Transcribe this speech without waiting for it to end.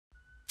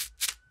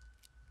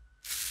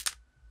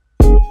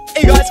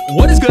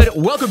What is good?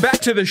 Welcome back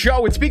to the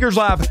show. It's Beaker's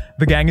Lab.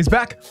 The gang is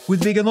back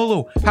with Beaker and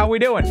Lulu. How we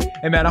doing?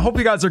 Hey man, I hope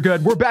you guys are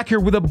good. We're back here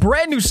with a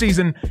brand new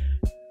season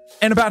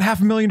and about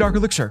 $500,000 Dark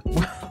Elixir.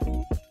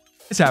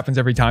 This happens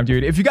every time,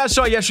 dude. If you guys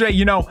saw yesterday,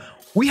 you know,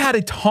 we had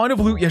a ton of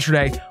loot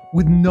yesterday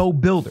with no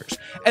builders.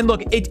 And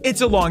look,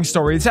 it's a long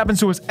story. This happens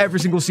to us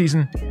every single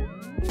season.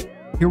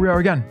 Here we are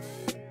again.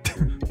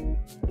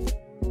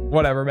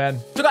 Whatever, man.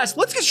 So guys,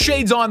 let's get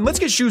shades on. Let's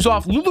get shoes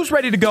off. Lulu's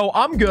ready to go.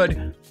 I'm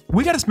good.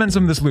 We got to spend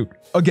some of this loot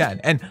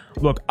again. And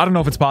look, I don't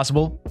know if it's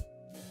possible,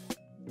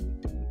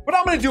 but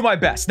I'm going to do my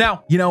best.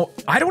 Now, you know,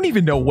 I don't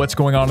even know what's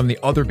going on the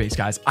other base,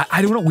 guys.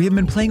 I don't know. We haven't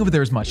been playing over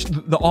there as much.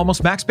 The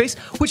almost max base,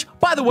 which,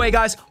 by the way,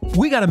 guys,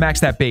 we got to max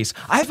that base.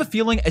 I have a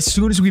feeling as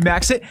soon as we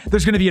max it,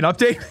 there's going to be an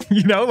update.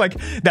 You know, like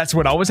that's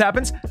what always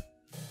happens.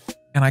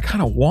 And I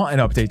kind of want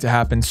an update to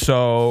happen.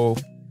 So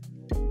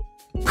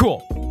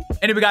cool.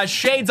 Anyway, guys,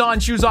 shades on,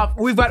 shoes off.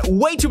 We've got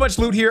way too much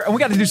loot here, and we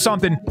got to do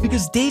something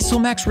because Days Till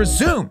Max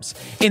resumes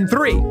in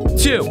 3,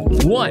 2,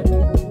 1.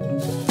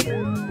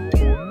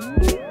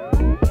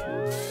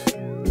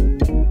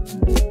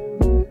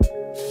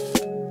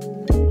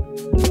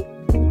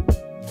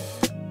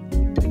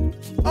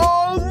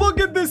 Oh, look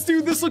at this,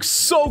 dude. This looks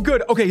so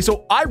good. Okay,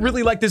 so I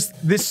really like this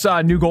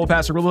new gold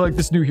pass. I really like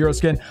this new hero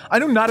skin. I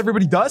know not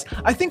everybody does.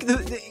 I think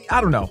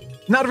I don't know.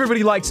 Not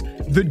everybody likes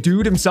the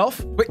dude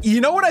himself, but you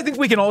know what I think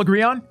we can all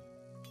agree on?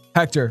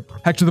 Hector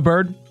the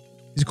bird.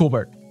 He's a cool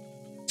bird.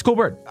 He's a cool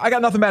bird. I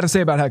got nothing bad to say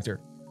about Hector.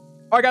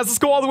 All right, guys, let's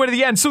go all the way to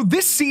the end. So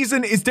this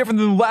season is different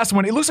than the last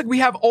one. It looks like we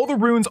have all the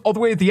runes all the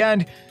way at the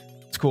end.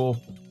 It's cool.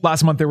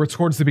 Last month they were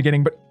towards the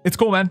beginning, but it's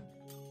cool, man.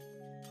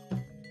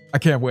 I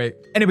can't wait.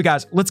 Anyway,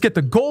 guys, let's get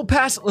the gold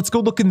pass. Let's go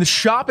look in the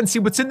shop and see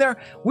what's in there.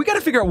 We got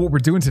to figure out what we're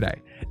doing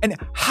today. And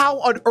how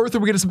on earth are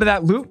we going to spend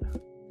that loot?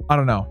 I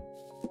don't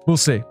know. We'll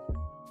see.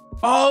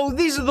 Oh,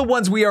 these are the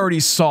ones we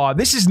already saw.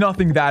 This is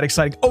nothing that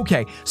exciting.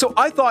 Okay, so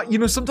I thought, you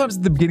know, sometimes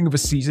at the beginning of a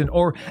season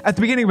or at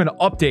the beginning of an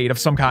update of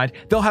some kind,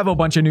 they'll have a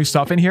bunch of new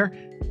stuff in here.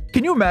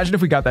 Can you imagine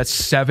if we got that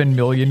 7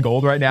 million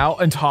gold right now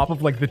on top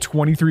of like the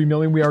 23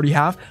 million we already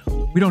have?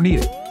 We don't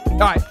need it. All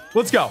right,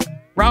 let's go.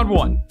 Round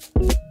 1.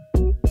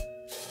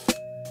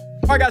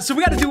 All right, guys, so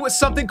we got to do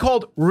something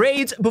called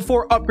raids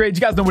before upgrades.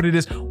 You guys know what it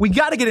is. We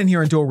got to get in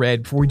here and do a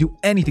raid before we do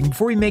anything,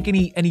 before we make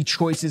any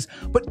choices.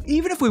 But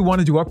even if we want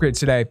to do upgrades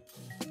today,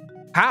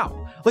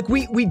 how? Like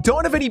we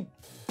don't have any.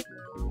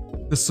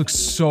 This looks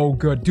so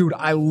good, dude.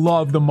 I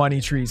love the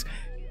money trees.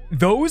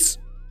 Those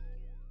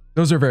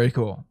are very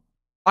cool.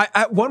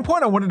 At one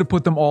point I wanted to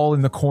put them all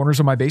in the corners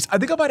of my base. I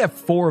think I might have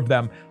 4 of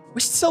them.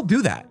 We should still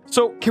do that.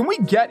 So can we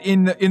get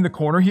in the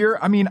corner here?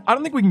 I mean, I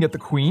don't think we can get the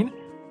queen.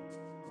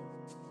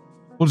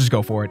 We'll just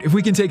go for it. If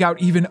we can take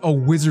out even a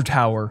wizard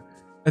tower,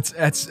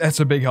 that's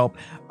a big help.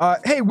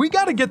 Hey, we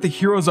got to get the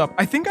heroes up.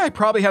 I think I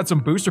probably had some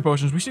booster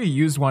potions. We should have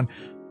used one.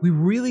 We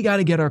really got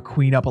to get our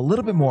queen up a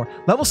little bit more.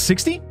 Level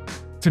 60?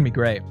 It's gonna be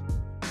great.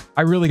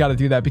 I really got to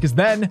do that because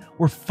then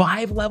we're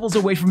 5 levels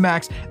away from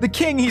max. The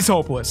king, he's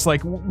hopeless.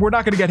 Like, we're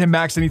not gonna get him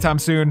max anytime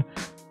soon.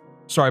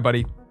 Sorry,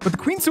 buddy. But the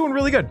queen's doing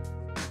really good.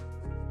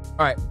 All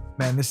right,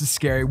 man, this is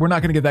scary. We're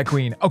not gonna get that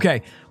queen.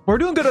 Okay, we're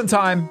doing good on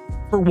time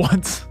for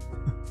once.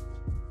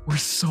 We're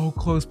so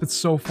close, but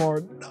so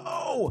far.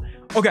 No.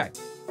 Okay.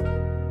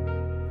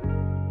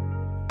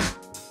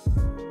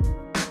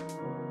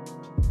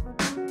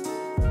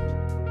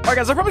 All right,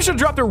 guys, I probably should have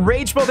dropped a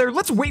rage spell there.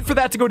 Let's wait for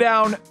that to go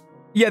down.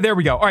 Yeah, there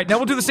we go. All right, now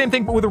we'll do the same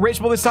thing, but with a rage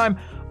spell this time.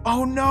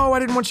 Oh, no, I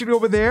didn't want you to go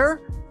over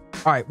there.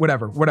 All right,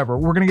 whatever.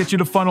 We're going to get you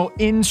to funnel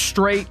in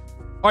straight.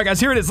 All right, guys,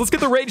 here it is. Let's get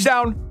the rage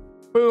down.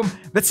 Boom.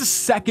 That's the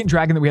second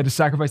dragon that we had to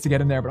sacrifice to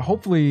get in there, but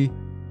hopefully...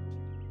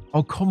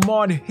 Oh, come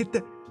on. Hit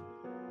the...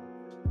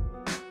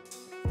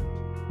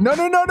 No,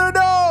 no, no, no,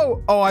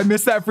 no. Oh, I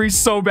missed that freeze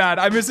so bad.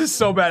 I missed this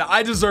so bad.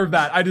 I deserve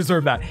that. I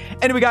deserve that.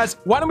 Anyway, guys,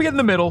 why don't we get in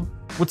the middle?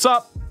 What's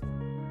up?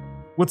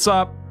 What's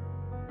up?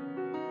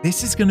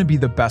 This is going to be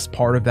the best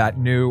part of that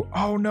new...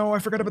 Oh, no, I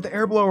forgot about the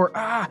air blower.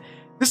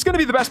 This is going to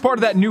be the best part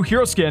of that new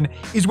hero skin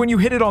is when you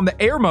hit it on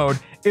the air mode.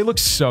 It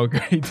looks so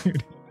great,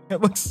 dude. It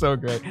looks so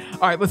great. All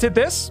right, let's hit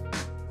this.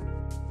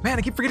 Man,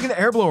 I keep forgetting the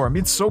air blower. I'm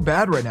being so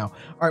bad right now.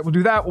 All right, we'll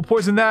do that. We'll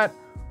poison that.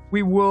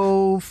 We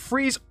will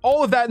freeze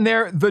all of that in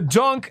there. The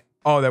dunk.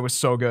 Oh, that was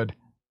so good.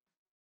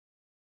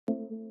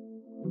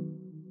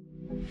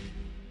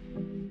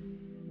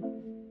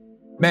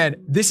 Man,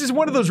 this is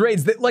one of those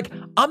raids that, like,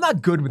 I'm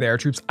not good with air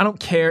troops. I don't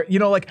care. You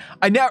know, like,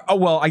 I never, oh,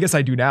 well, I guess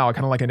I do now. I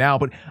kind of like it now,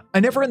 but I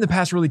never in the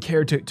past really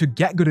cared to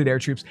get good at air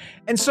troops.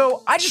 And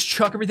so I just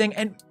chuck everything.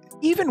 And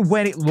even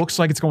when it looks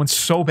like it's going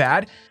so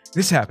bad,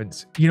 this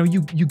happens. You know,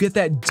 you get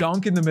that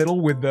dunk in the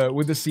middle with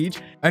the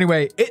siege.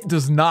 Anyway, it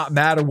does not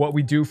matter what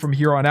we do from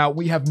here on out.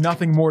 We have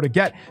nothing more to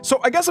get. So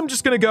I guess I'm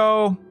just going to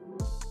go.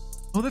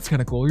 Oh, that's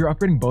kind of cool. You're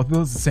upgrading both of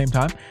those at the same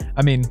time.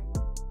 I mean,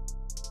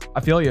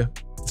 I feel you.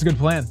 It's a good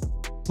plan.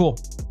 Cool.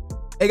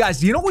 Hey guys,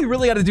 do you know what we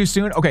really got to do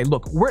soon? Okay,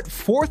 look, we're at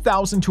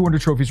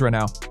 4,200 trophies right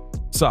now.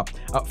 What's up?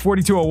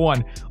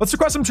 4201. Let's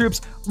request some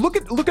troops. Look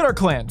at our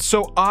clan.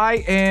 So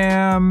I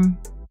am...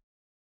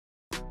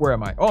 Where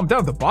am I? Oh, I'm down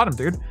at the bottom,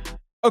 dude.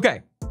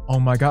 Okay. Oh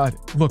my God.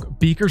 Look,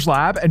 Beaker's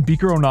lab and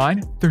Beaker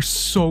 09, they're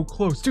so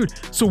close. Dude,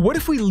 so what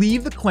if we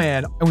leave the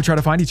clan and we try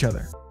to find each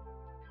other?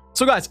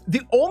 So guys,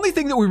 the only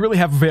thing that we really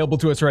have available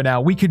to us right now,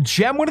 we could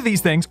gem one of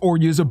these things or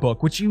use a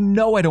book, which you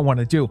know I don't want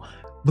to do.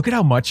 Look at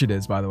how much it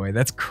is, by the way.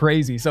 That's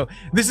crazy. So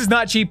this is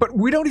not cheap, but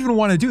we don't even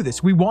want to do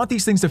this. We want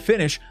these things to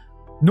finish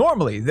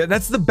normally.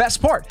 That's the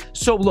best part.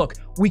 So look,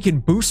 we can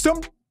boost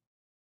them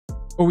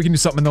or we can do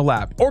something in the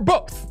lab or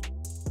both.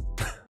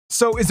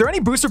 So is there any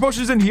booster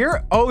potions in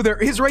here? Oh, there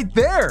is right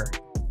there.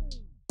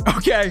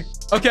 Okay.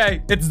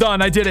 Okay. It's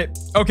done. I did it.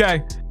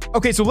 Okay.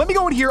 Okay. So let me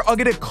go in here. I'll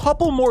get a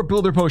couple more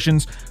builder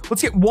potions.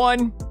 Let's get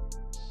 1,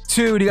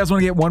 2. Do you guys want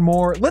to get one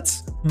more?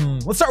 Let's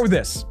start with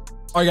this.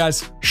 All right,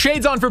 guys.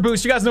 Shades on for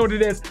boost. You guys know what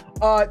it is.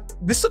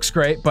 This looks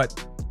great,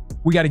 but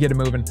we got to get it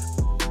moving.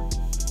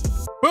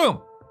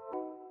 Boom.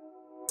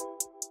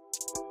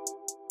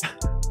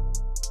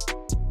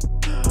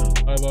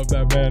 I love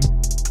that, man.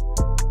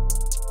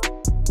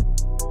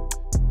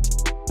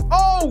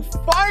 Oh,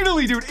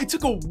 finally, dude. It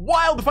took a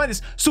while to find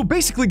this. So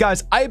basically,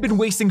 guys, I have been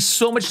wasting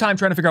so much time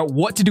trying to figure out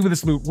what to do with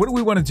this loot. What do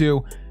we want to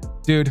do?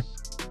 Dude,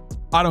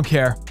 I don't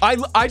care.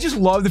 I just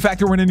love the fact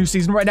that we're in a new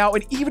season right now.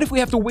 And even if we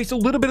have to waste a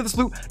little bit of this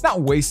loot,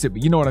 not waste it,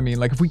 but you know what I mean?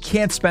 Like if we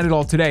can't spend it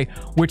all today,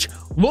 which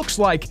looks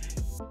like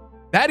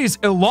that is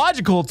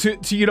illogical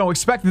to you know,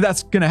 expect that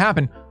that's going to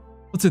happen.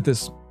 Let's hit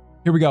this.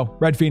 Here we go.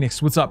 Red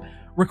Phoenix. What's up?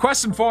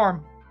 Request and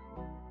farm.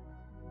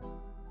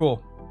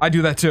 Cool. I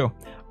do that too.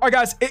 All right,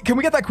 guys, can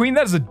we get that queen?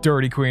 That is a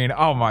dirty queen.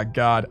 Oh my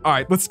God. All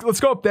right, let's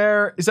go up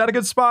there. Is that a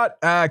good spot?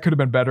 It could have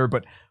been better,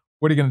 but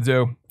what are you gonna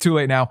do? Too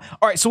late now.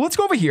 All right, so let's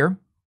go over here.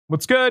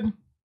 What's good?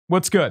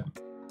 What's good?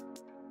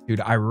 Dude,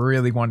 I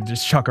really want to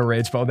just chuck a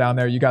rage spell down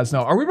there. You guys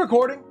know. Are we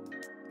recording?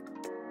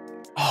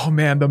 Oh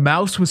man, the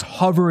mouse was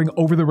hovering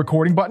over the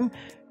recording button.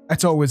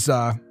 That's always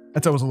a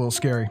little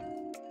scary.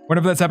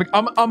 Whenever that's happening,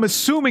 I'm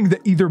assuming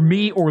that either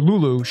me or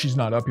Lulu, she's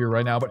not up here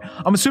right now, but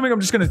I'm assuming I'm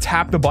just gonna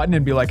tap the button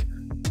and be like,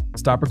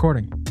 stop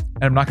recording,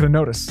 and I'm not gonna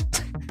notice.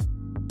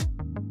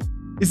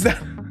 Is that?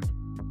 All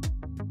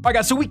right,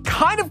 guys. So we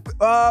kind of,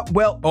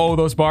 well, oh,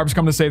 those barbs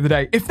come to save the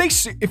day. If they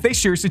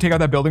seriously take out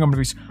that building,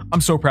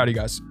 I'm so proud of you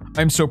guys.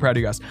 I'm so proud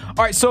of you guys.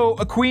 All right, so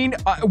a queen,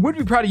 I would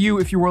be proud of you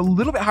if you were a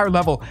little bit higher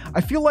level.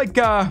 I feel like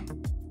you're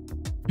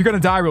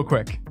gonna die real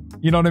quick.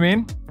 You know what I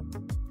mean?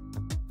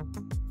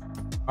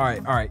 All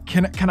right.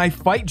 Can I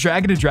fight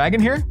dragon to dragon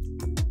here?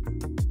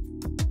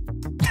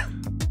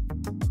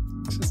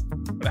 Just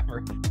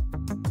whatever.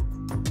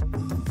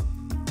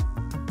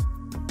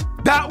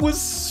 That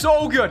was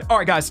so good. All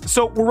right, guys.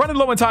 So we're running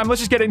low on time.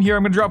 Let's just get in here.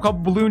 I'm gonna drop a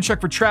couple balloons,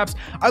 check for traps.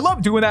 I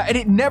love doing that, and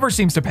it never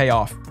seems to pay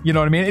off. You know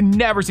what I mean? It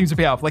never seems to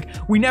pay off. Like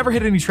we never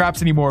hit any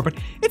traps anymore, but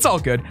it's all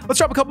good. Let's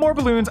drop a couple more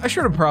balloons. I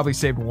should have probably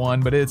saved one,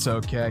 but it's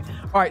okay.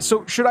 All right.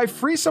 So should I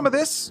freeze some of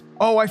this?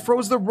 Oh, I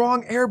froze the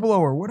wrong air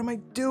blower. What am I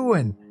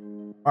doing?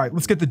 All right,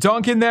 let's get the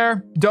dunk in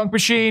there. Dunk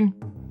machine.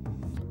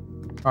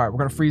 All right, we're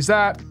gonna freeze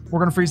that. We're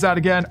gonna freeze that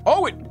again.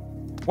 Oh,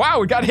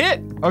 wow, it got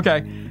hit.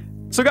 Okay.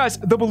 So guys,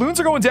 the balloons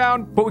are going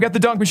down, but we got the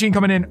dunk machine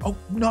coming in. Oh,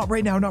 not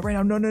right now, not right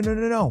now.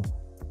 No.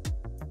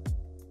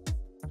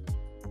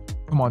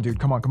 Come on, dude,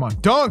 come on.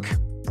 Dunk.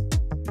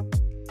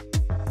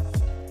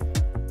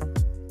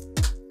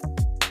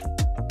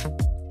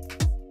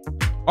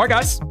 All right,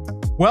 guys.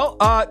 Well,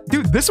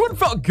 dude, this one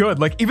felt good.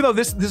 Like, even though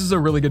this is a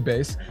really good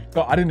base,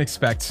 but I didn't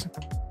expect,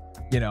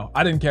 you know,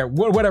 I didn't care.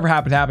 Whatever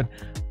happened.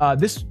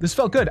 This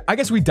felt good. I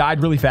guess we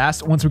died really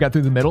fast once we got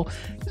through the middle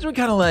because we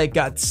kind of like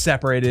got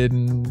separated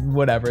and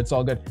whatever. It's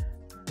all good.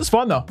 It was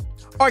fun though. All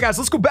right, guys,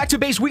 let's go back to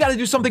base. We got to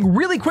do something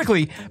really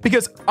quickly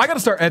because I got to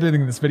start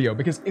editing this video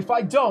because if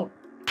I don't,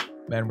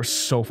 man, we're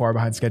so far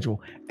behind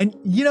schedule. And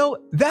you know,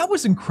 that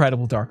was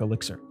incredible dark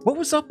elixir. What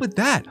was up with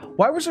that?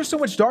 Why was there so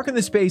much dark in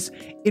this space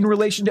in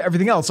relation to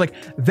everything else? Like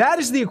that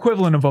is the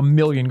equivalent of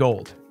 1,000,000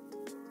 gold,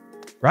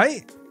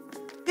 right?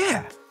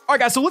 Yeah. All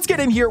right, guys, so let's get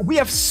in here. We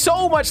have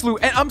so much loot,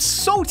 and I'm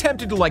so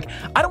tempted to, like,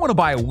 I don't want to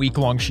buy a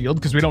week-long shield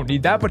because we don't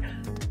need that, but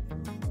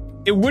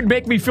it would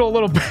make me feel a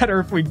little better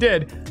if we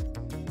did.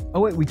 Oh,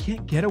 wait, we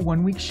can't get a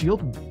 1-week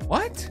shield?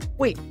 What?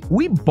 Wait,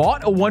 we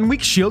bought a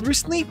 1-week shield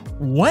recently?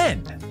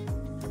 When?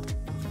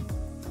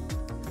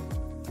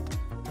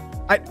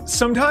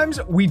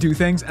 Sometimes we do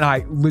things, and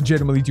I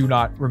legitimately do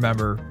not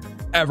remember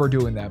ever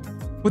doing them,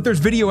 but there's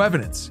video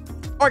evidence.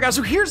 All right, guys,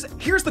 so here's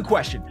the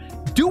question.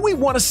 Do we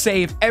want to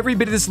save every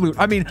bit of this loot?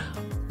 I mean,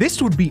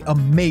 this would be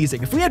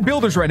amazing. If we had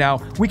builders right now,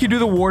 we could do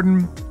the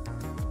warden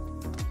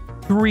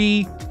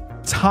 3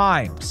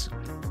 times.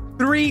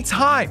 3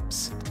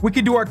 times. We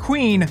could do our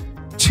queen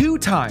 2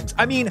 times.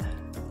 I mean,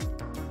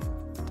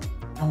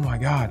 oh my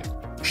God.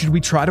 Should we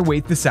try to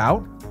wait this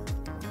out?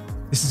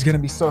 This is going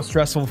to be so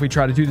stressful if we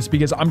try to do this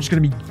because I'm just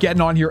going to be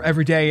getting on here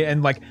every day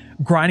and like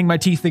grinding my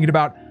teeth thinking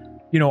about,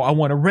 you know, I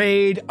want to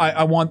raid.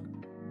 I want,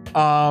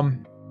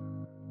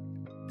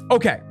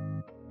 okay.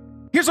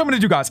 Here's what I'm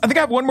gonna do, guys. I think I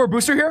have one more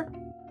booster here.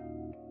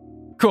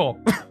 Cool.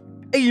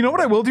 Hey, you know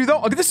what I will do, though?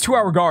 I'll get this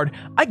 2-hour guard.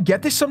 I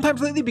get this sometimes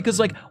lately because,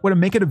 like, when I'm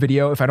making a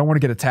video, if I don't want to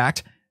get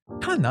attacked,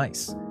 kind of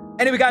nice.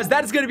 Anyway, guys,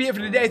 that is going to be it for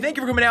today. Thank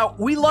you for coming out.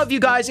 We love you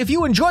guys. If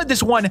you enjoyed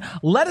this one,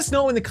 let us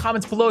know in the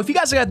comments below. If you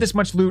guys got this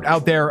much loot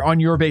out there on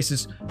your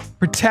bases,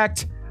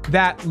 protect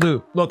that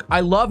loot. Look, I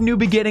love new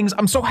beginnings.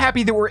 I'm so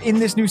happy that we're in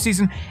this new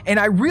season, and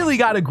I really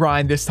got to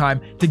grind this time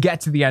to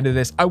get to the end of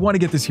this. I want to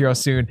get this hero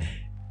soon.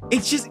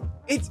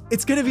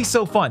 It's going to be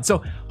so fun.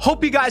 So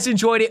hope you guys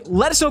enjoyed it.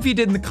 Let us know if you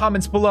did in the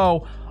comments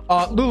below.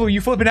 Lulu,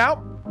 you flipping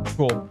out?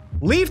 Cool.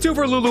 Leave 2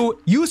 for Lulu.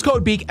 Use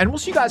code BEAK, and we'll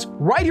see you guys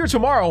right here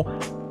tomorrow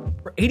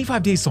for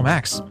 85 days till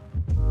max.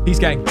 Peace,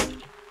 gang.